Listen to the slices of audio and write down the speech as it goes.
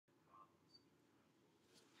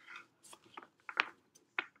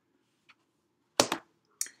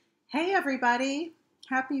Hey everybody,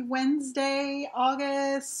 happy Wednesday,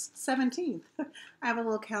 August 17th. I have a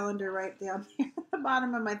little calendar right down here at the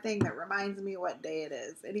bottom of my thing that reminds me what day it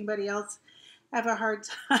is. Anybody else have a hard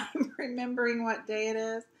time remembering what day it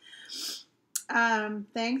is?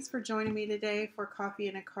 Thanks for joining me today for Coffee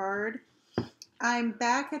and a Card. I'm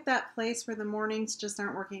back at that place where the mornings just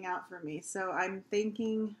aren't working out for me, so I'm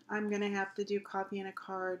thinking I'm going to have to do Coffee and a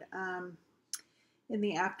Card in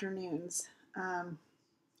the afternoons.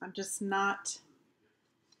 I'm just not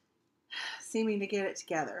seeming to get it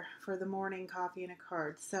together for the morning coffee and a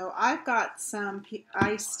card. So I've got some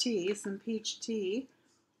iced tea, some peach tea,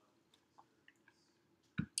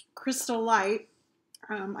 Crystal Light.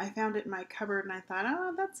 I found it in my cupboard and I thought,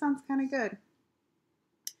 oh, that sounds kind of good.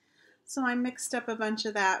 So I mixed up a bunch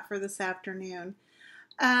of that for this afternoon.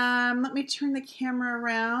 Let me turn the camera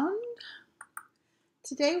around.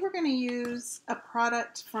 Today we're going to use a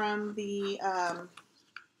product from the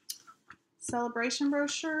celebration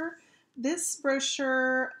brochure. This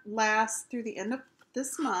brochure lasts through the end of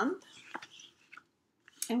this month,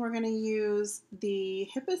 and we're going to use the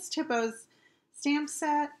Hippest Hippos stamp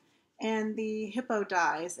set and the Hippo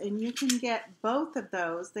dies, and you can get both of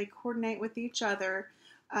those. They coordinate with each other.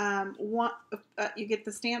 You get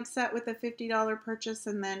the stamp set with a $50 purchase,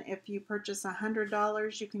 and then if you purchase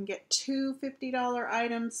 $100, you can get two $50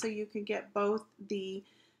 items, so you can get both the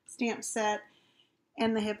stamp set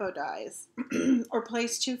and the Hippo dies, or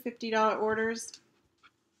place two $50 orders.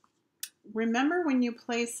 Remember, when you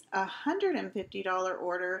place a $150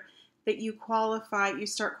 order that you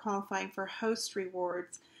start qualifying for host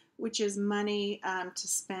rewards, which is money to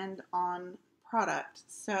spend on product.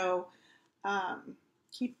 So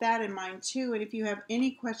keep that in mind too. And if you have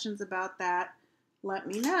any questions about that, let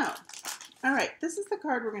me know. All right, this is the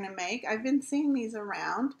card we're going to make. I've been seeing these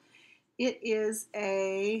around. It is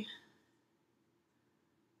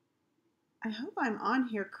I hope I'm on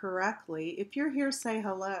here correctly. If you're here, say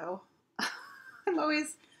hello. I'm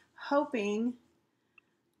always hoping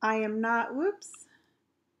I am not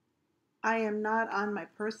on my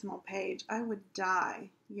personal page. I would die,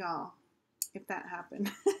 y'all, if that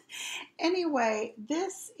happened. Anyway,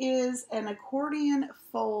 this is an accordion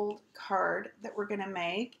fold card that we're going to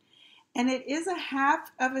make. And it is a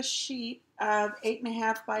half of a sheet of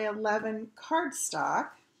 8.5 by 11 cardstock.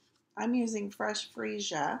 I'm using fresh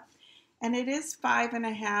freesia. And it is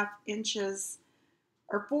 5.5 inches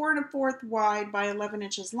or 4 1/4 wide by 11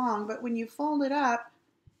 inches long. But when you fold it up,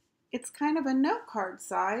 it's kind of a note card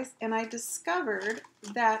size. And I discovered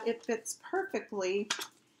that it fits perfectly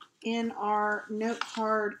in our note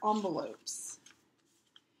card envelopes.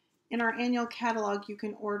 In our annual catalog, you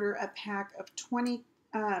can order a pack of 20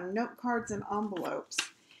 note cards and envelopes.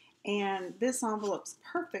 And this envelope's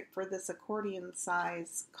perfect for this accordion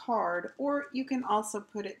size card, or you can also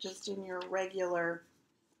put it just in your regular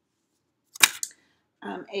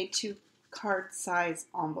A2 card size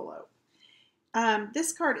envelope.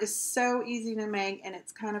 This card is so easy to make, and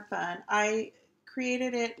it's kind of fun. I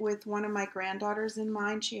created it with one of my granddaughters in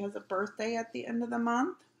mind. She has a birthday at the end of the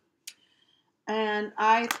month. And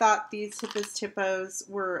I thought these Hippest Hippos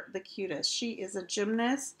were the cutest. She is a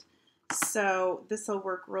gymnast, so this will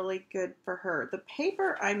work really good for her. The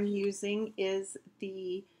paper I'm using is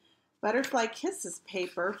the Butterfly Kisses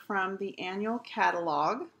paper from the annual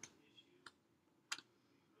catalog.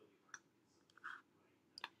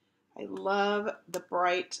 I love the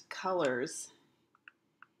bright colors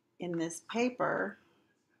in this paper.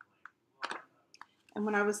 And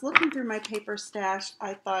when I was looking through my paper stash,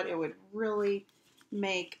 I thought it would really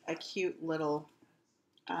make a cute little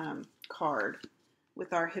card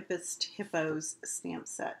with our Hippest Hippos stamp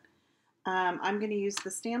set. I'm going to use the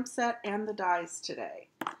stamp set and the dies today.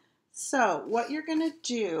 So what you're going to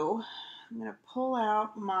do, I'm going to pull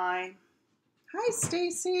out my, hi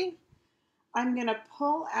Stacy, I'm going to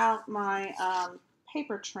pull out my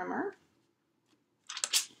paper trimmer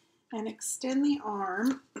and extend the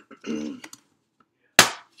arm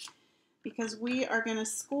because we are going to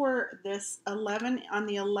score this 11 on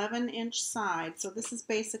the 11-inch side. So this is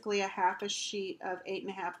basically a half a sheet of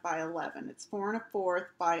 8.5 by 11. It's 4 1/4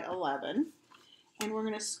 by 11. And we're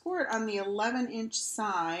going to score it on the 11-inch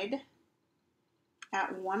side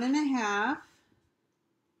at 1.5.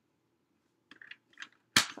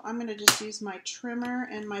 So I'm going to just use my trimmer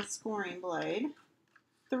and my scoring blade.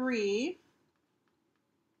 3,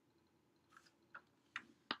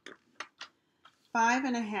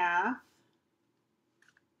 5.5,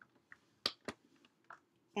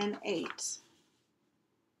 and 8.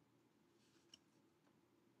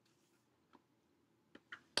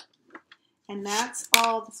 And that's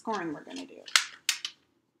all the scoring we're going to do.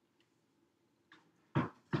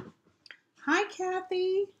 Hi,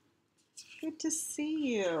 Kathy. Good to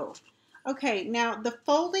see you. Okay, now the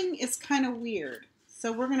folding is kind of weird.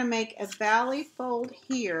 So we're going to make a valley fold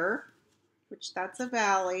here, which that's a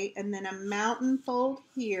valley, and then a mountain fold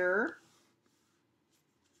here.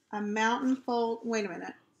 A mountain fold, wait a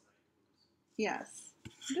minute. Yes.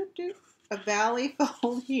 A valley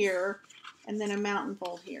fold here, and then a mountain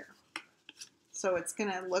fold here. So it's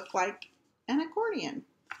going to look like an accordion.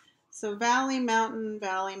 So valley, mountain,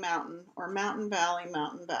 or mountain, valley,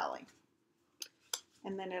 mountain, valley.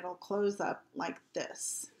 And then it'll close up like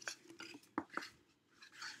this.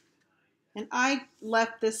 And I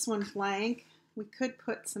left this one blank. We could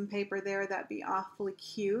put some paper there. That'd be awfully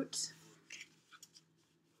cute.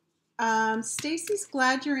 Stacy's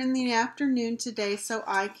glad you're in the afternoon today so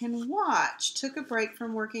I can watch. Took a break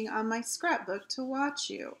from working on my scrapbook to watch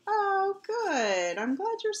you. Oh, good. I'm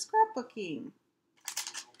glad you're scrapbooking.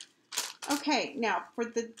 Okay, now for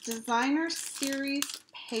the designer series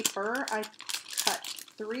paper, I cut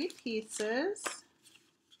 3 pieces.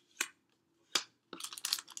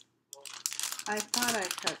 I thought I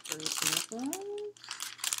cut 3 pieces.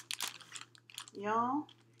 Y'all,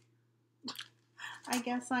 I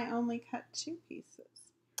guess I only cut 2 pieces.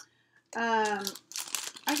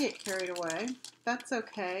 I get carried away. That's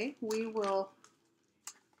okay. We will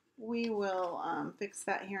fix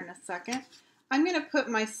that here in a second. I'm going to put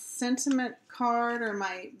my sentiment card or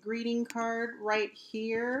my greeting card right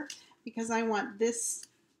here because I want this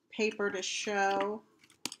paper to show.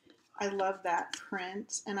 I love that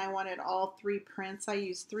print, and I wanted all 3 prints. I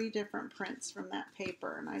used 3 different prints from that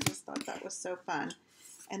paper, and I just thought that was so fun.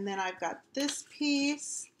 And then I've got this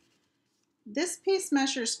piece. This piece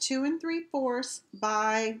measures 2 3/4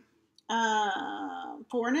 by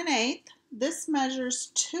 4 1/8. This measures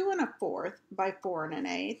 2 1/4 by 4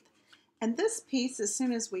 1/8. And this piece, as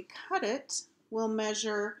soon as we cut it, will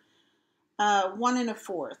measure 1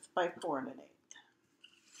 1/4 by 4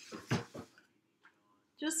 1/8.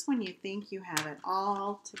 Just when you think you have it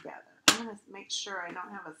all together. I'm going to make sure I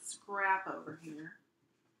don't have a scrap over here.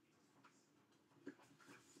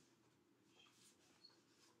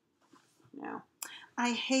 No.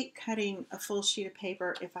 I hate cutting a full sheet of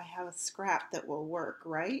paper if I have a scrap that will work,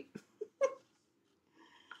 right?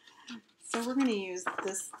 So we're going to use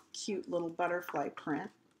this cute little butterfly print,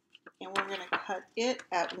 and we're going to cut it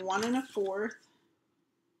at 1 1/4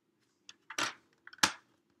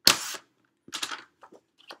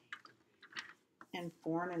 and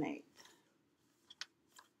 4 1/8. I'm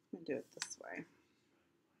going to do it this way.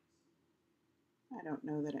 I don't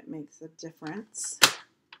know that it makes a difference.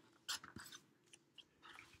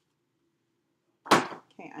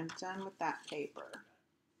 Okay, I'm done with that paper.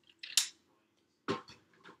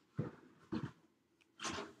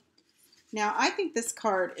 Now, I think this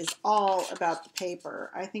card is all about the paper.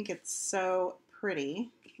 I think it's so pretty.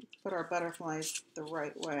 Let's put our butterflies the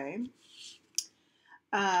right way.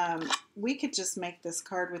 We could just make this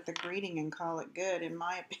card with the greeting and call it good, in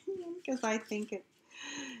my opinion, because I think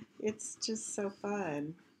it's just so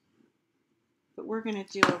fun. But we're going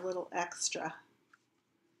to do a little extra.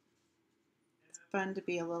 It's fun to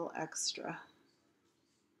be a little extra.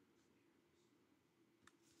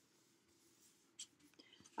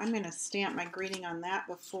 I'm going to stamp my greeting on that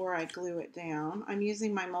before I glue it down. I'm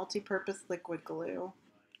using my multi-purpose liquid glue.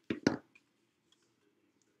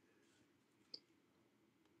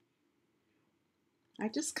 I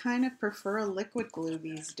just kind of prefer a liquid glue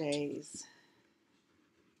these days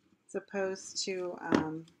as opposed to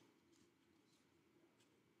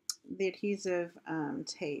the adhesive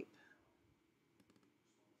tape.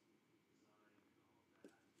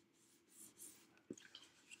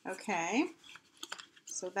 Okay,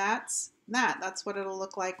 so that's what it'll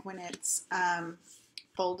look like when it's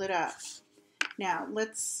folded up. Now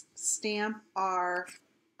let's stamp our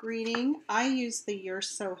greeting. I use the You're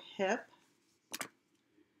So Hip.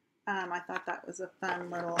 I thought that was a fun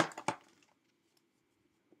little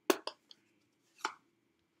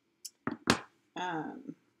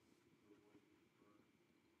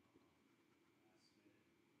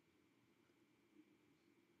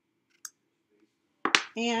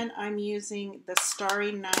and I'm using the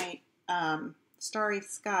Starry Night, Starry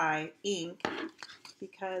Sky ink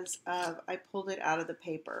because I pulled it out of the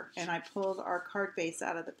paper, and I pulled our card base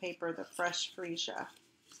out of the paper, the Fresh Freesia.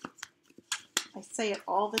 I say it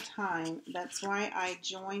all the time. That's why I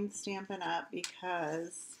joined Stampin' Up,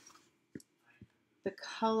 because the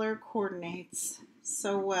color coordinates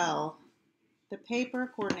so well. The paper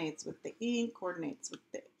coordinates with the ink, coordinates with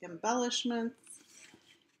the embellishments,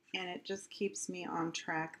 and it just keeps me on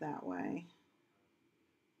track that way.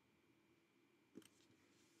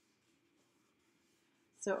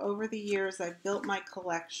 So over the years, I've built my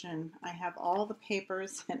collection. I have all the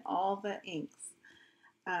papers and all the inks.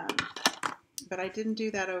 But I didn't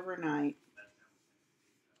do that overnight.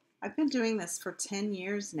 I've been doing this for 10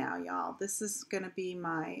 years now, y'all. This is going to be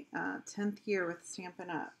my 10th year with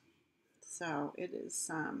Stampin' Up. So it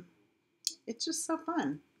is, it's just so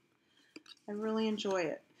fun. I really enjoy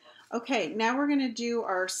it. Okay, now we're going to do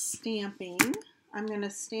our stamping. I'm going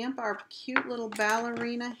to stamp our cute little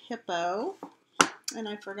ballerina hippo. And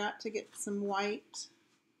I forgot to get some white.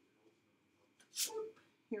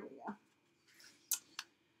 Here we go.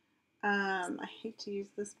 I hate to use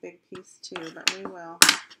this big piece too, but we will.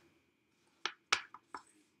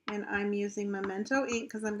 And I'm using Memento ink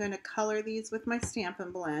because I'm going to color these with my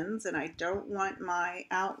Stampin' Blends, and I don't want my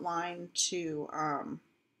outline to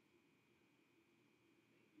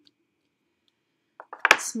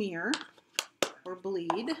smear or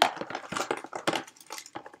bleed.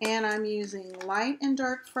 And I'm using light and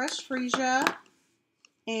dark fresh freesia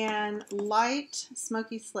and light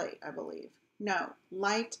smoky slate, I believe. No,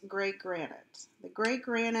 light gray granite. The gray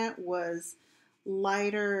granite was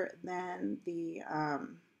lighter than the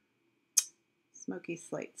smoky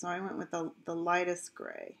slate, so I went with the lightest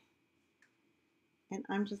gray. And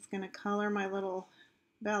I'm just going to color my little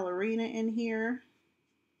ballerina in here.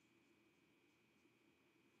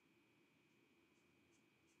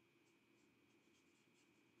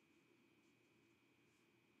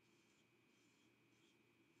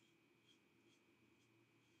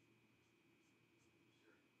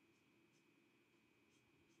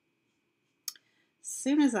 As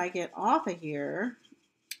soon as I get off of here,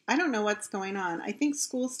 I don't know what's going on. I think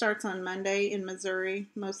school starts on Monday in Missouri,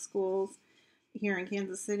 most schools here in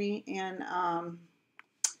Kansas City, and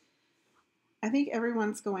I think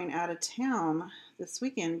everyone's going out of town this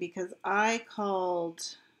weekend because I called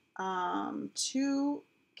 2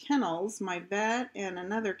 kennels, my vet and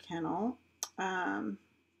another kennel, and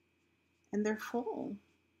they're full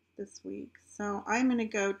this week. So I'm going to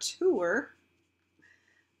go tour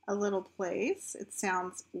a little place. It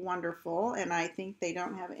sounds wonderful, and I think they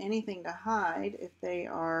don't have anything to hide if they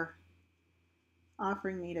are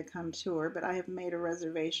offering me to come tour, but I have made a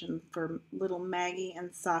reservation for little Maggie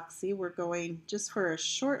and Soxy. We're going just for a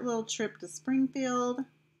short little trip to Springfield.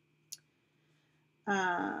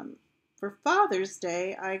 For Father's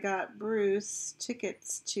Day, I got Bruce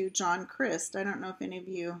tickets to John Crist. I don't know if any of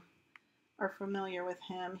you are familiar with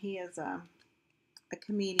him. He is a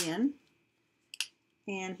comedian,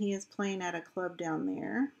 and he is playing at a club down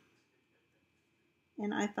there.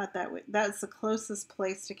 And I thought that's the closest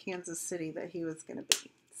place to Kansas City that he was going to be.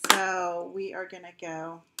 So we are going to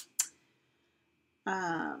go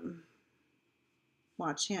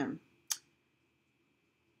watch him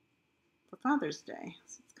for Father's Day.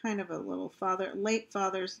 So it's kind of a little late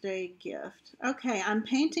Father's Day gift. Okay, I'm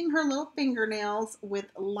painting her little fingernails with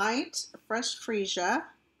light fresh freesia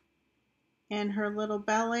and her little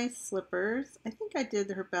ballet slippers. I think I did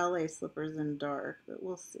her ballet slippers in dark, but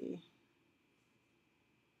we'll see.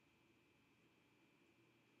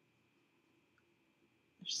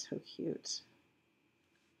 They're so cute.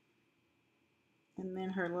 And then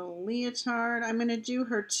her little leotard. I'm going to do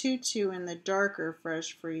her tutu in the darker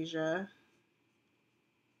fresh freesia.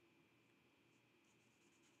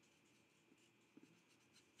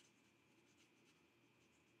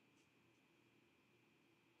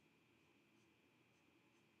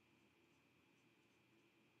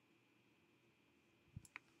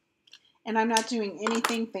 And I'm not doing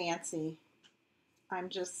anything fancy. I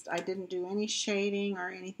didn't do any shading or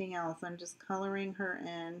anything else. I'm just coloring her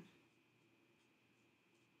in.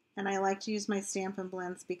 And I like to use my Stampin'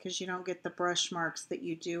 Blends because you don't get the brush marks that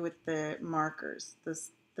you do with the markers,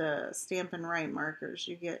 the Stampin' Right markers.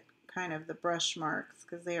 You get kind of the brush marks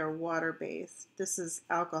because they are water-based. This is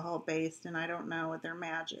alcohol-based, and I don't know, they're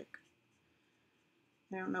magic.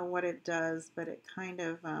 I don't know what it does, but it kind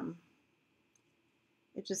of,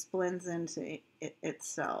 it just blends into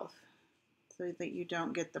itself so that you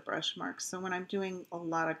don't get the brush marks. So when I'm doing a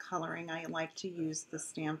lot of coloring, I like to use the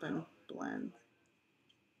Stampin' Blend.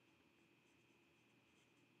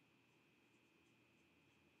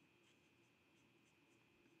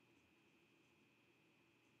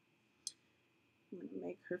 I'm going to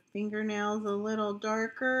make her fingernails a little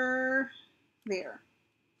darker. There.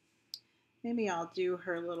 Maybe I'll do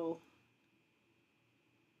her little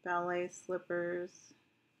ballet slippers.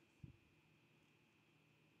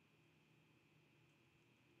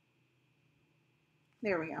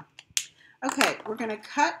 There we go. Okay, we're going to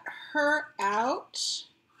cut her out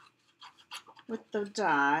with the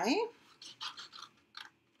die.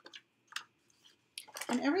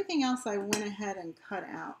 And everything else I went ahead and cut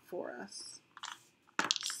out for us.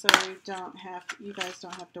 so you guys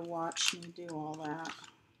don't have to watch me do all that.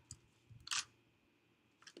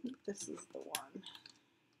 I think this is the one.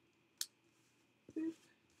 Boop.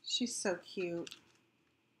 She's so cute.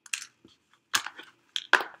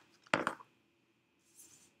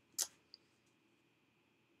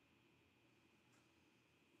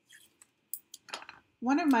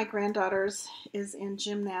 One of my granddaughters is in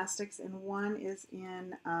gymnastics and one is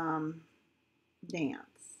in dance.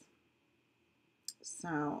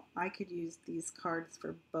 So I could use these cards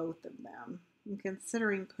for both of them. I'm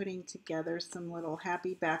considering putting together some little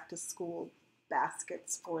happy back to school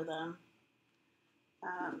baskets for them.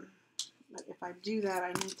 But if I do that,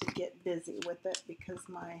 I need to get busy with it because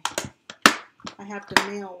I have to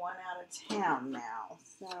mail one out of town now.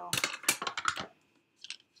 So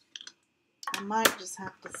I might just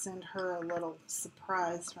have to send her a little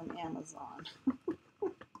surprise from Amazon.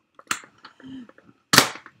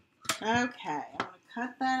 Okay, I'm going to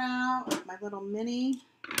cut that out with my little mini.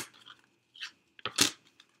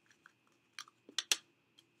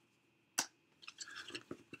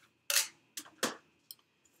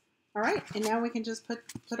 All right, and now we can just put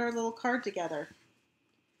our little card together.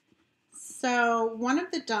 So one of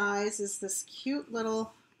the dies is this cute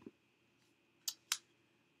little,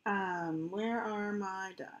 where are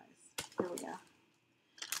my dies? Here we go.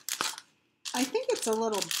 I think it's a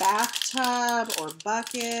little bathtub or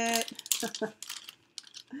bucket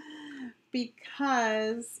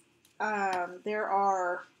because there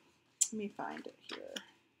are, let me find it here.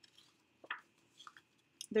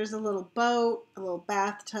 There's a little boat, a little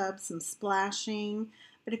bathtub, some splashing.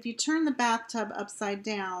 But if you turn the bathtub upside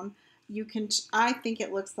down, you can, I think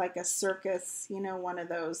it looks like a circus, you know, one of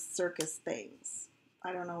those circus things.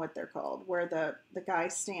 I don't know what they're called, where the guy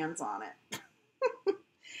stands on it.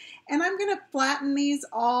 And I'm going to flatten these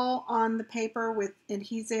all on the paper with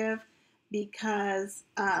adhesive because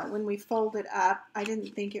when we fold it up, I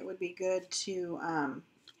didn't think it would be good to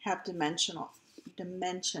have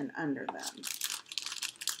dimension under them.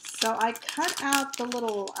 So I cut out the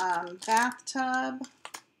little bathtub.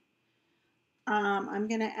 I'm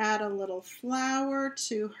going to add a little flower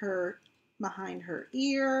to her, behind her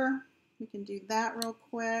ear. We can do that real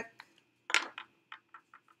quick.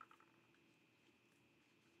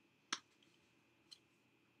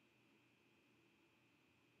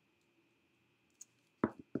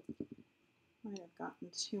 Might have gotten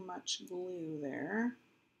too much glue there.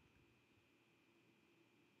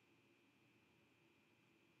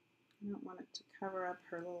 I don't want it to cover up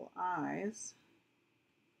her little eyes.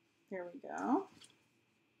 There we go.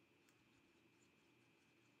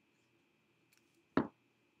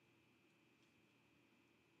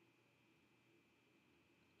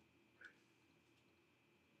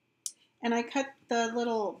 And I cut the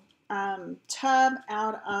little tub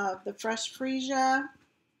out of the Fresh Freesia.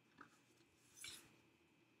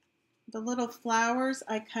 The little flowers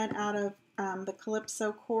I cut out of the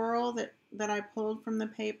Calypso coral that I pulled from the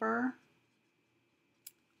paper.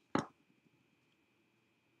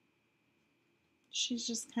 She's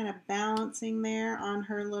just kind of balancing there on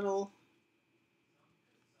her little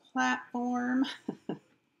platform.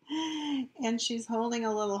 And she's holding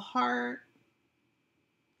a little heart.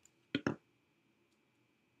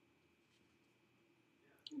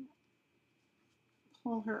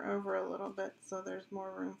 Pull her over a little bit so there's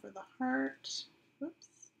more room for the heart. Whoops.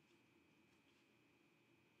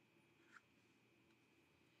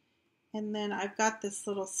 And then I've got this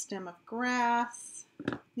little stem of grass.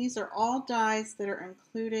 These are all dies that are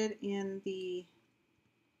included in the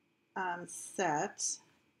set.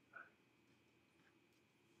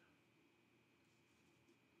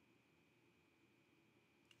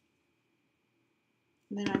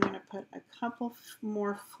 And then I'm going to put a couple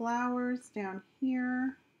more flowers down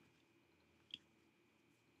here.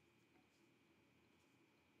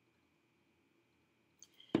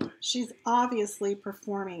 She's obviously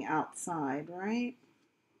performing outside, right?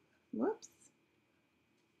 Whoops.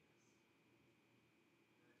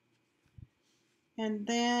 And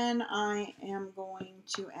then I am going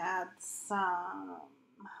to add some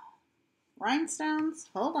rhinestones.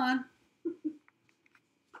 Hold on.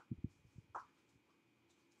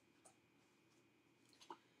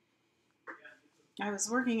 I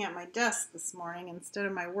was working at my desk this morning instead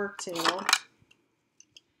of my work table.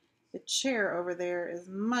 The chair over there is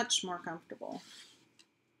much more comfortable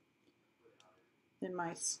than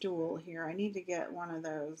my stool here. I need to get one of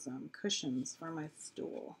those cushions for my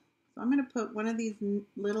stool. So I'm going to put one of these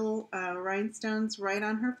little rhinestones right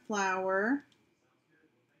on her flower.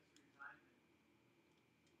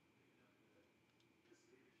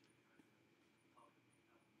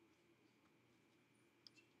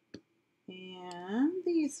 And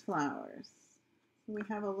these flowers. We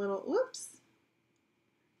have a little, oops,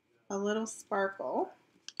 a little sparkle.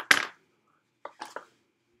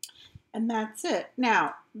 And that's it.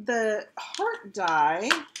 Now, the heart die,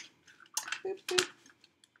 boop, boop,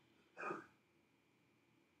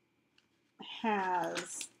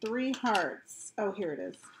 has 3 hearts. Oh, here it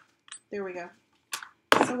is. There we go.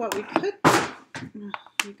 So what we could,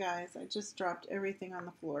 you guys, I just dropped everything on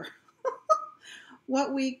the floor.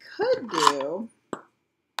 What we could do,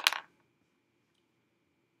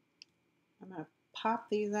 I'm going to pop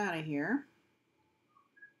these out of here.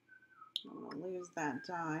 I'm going to lose that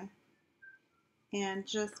die. And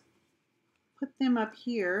just put them up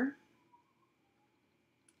here.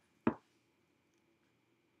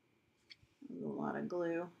 There's a lot of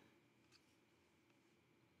glue.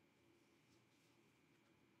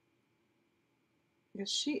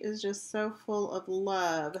 Because she is just so full of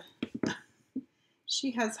love.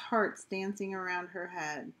 She has hearts dancing around her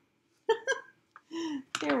head.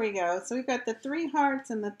 There we go. So we've got the 3 hearts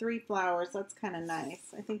and the 3 flowers. That's kind of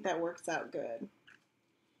nice. I think that works out good.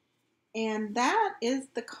 And that is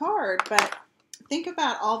the card. But think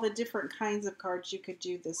about all the different kinds of cards you could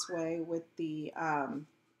do this way with the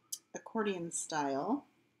accordion style.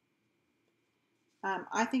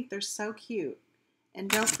 I think they're so cute. And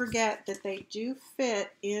don't forget that they do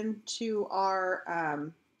fit into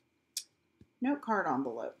our note card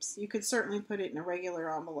envelopes. You could certainly put it in a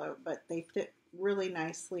regular envelope, but they fit really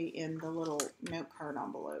nicely in the little note card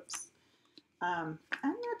envelopes. I'm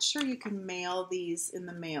not sure you can mail these in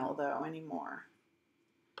the mail though anymore.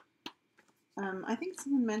 I think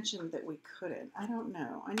someone mentioned that we couldn't. I don't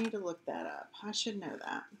know. I need to look that up. I should know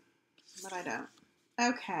that, but I don't.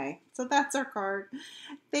 Okay, so that's our card.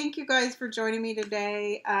 Thank you guys for joining me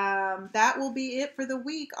today. That will be it for the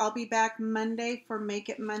week. I'll be back Monday for Make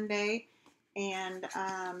It Monday. And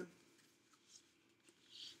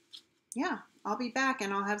yeah, I'll be back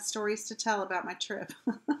and I'll have stories to tell about my trip.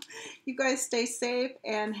 You guys stay safe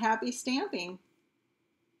and happy stamping.